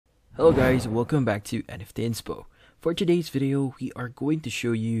Hello guys, welcome back to NFT Inspo. For today's video, we are going to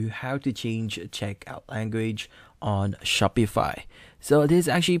show you how to change checkout language on Shopify. So this is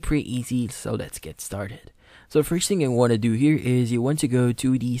actually pretty easy, so let's get started. So first thing you want to do here is you want to go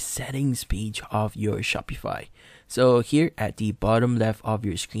to the settings page of your Shopify. So here at the bottom left of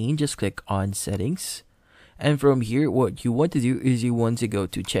your screen, just click on settings. And from here, what you want to do is you want to go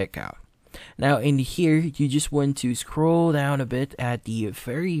to checkout. Now in here, you just want to scroll down a bit at the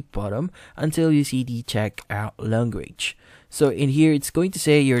very bottom until you see the checkout language. So in here, it's going to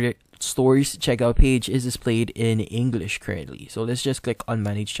say your store's checkout page is displayed in English currently. So let's just click on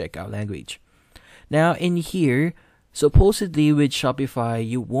manage checkout language. Now in here, supposedly with Shopify,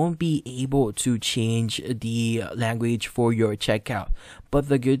 you won't be able to change the language for your checkout. But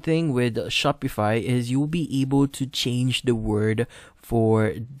the good thing with Shopify is you'll be able to change the word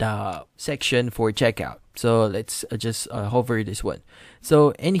for the section for checkout. So let's just hover this one.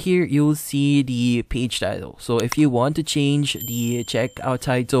 So in here, you'll see the page title. So if you want to change the checkout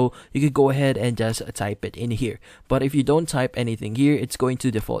title, you could go ahead and just type it in here. But if you don't type anything here, it's going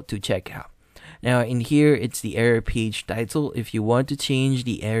to default to checkout. Now in here, it's the error page title. If you want to change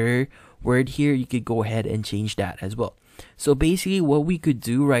the error word here, you could go ahead and change that as well. So basically what we could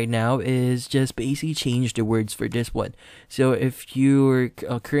do right now is just basically change the words for this one. So if you're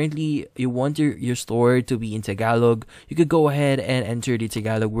currently you want your store to be in Tagalog, you could go ahead and enter the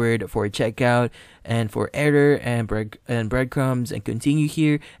Tagalog word for checkout and for error and breadcrumbs and continue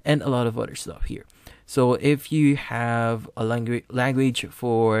here and a lot of other stuff here. So if you have a language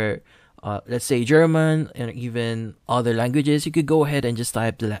for let's say German and even other languages, you could go ahead and just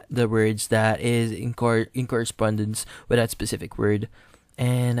type the words that is in correspondence with that specific word,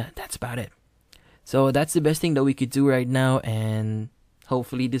 and that's about it. So that's the best thing that we could do right now, and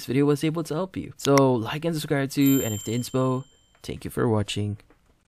hopefully this video was able to help you. So like and subscribe to NFT Inspo. Thank you for watching.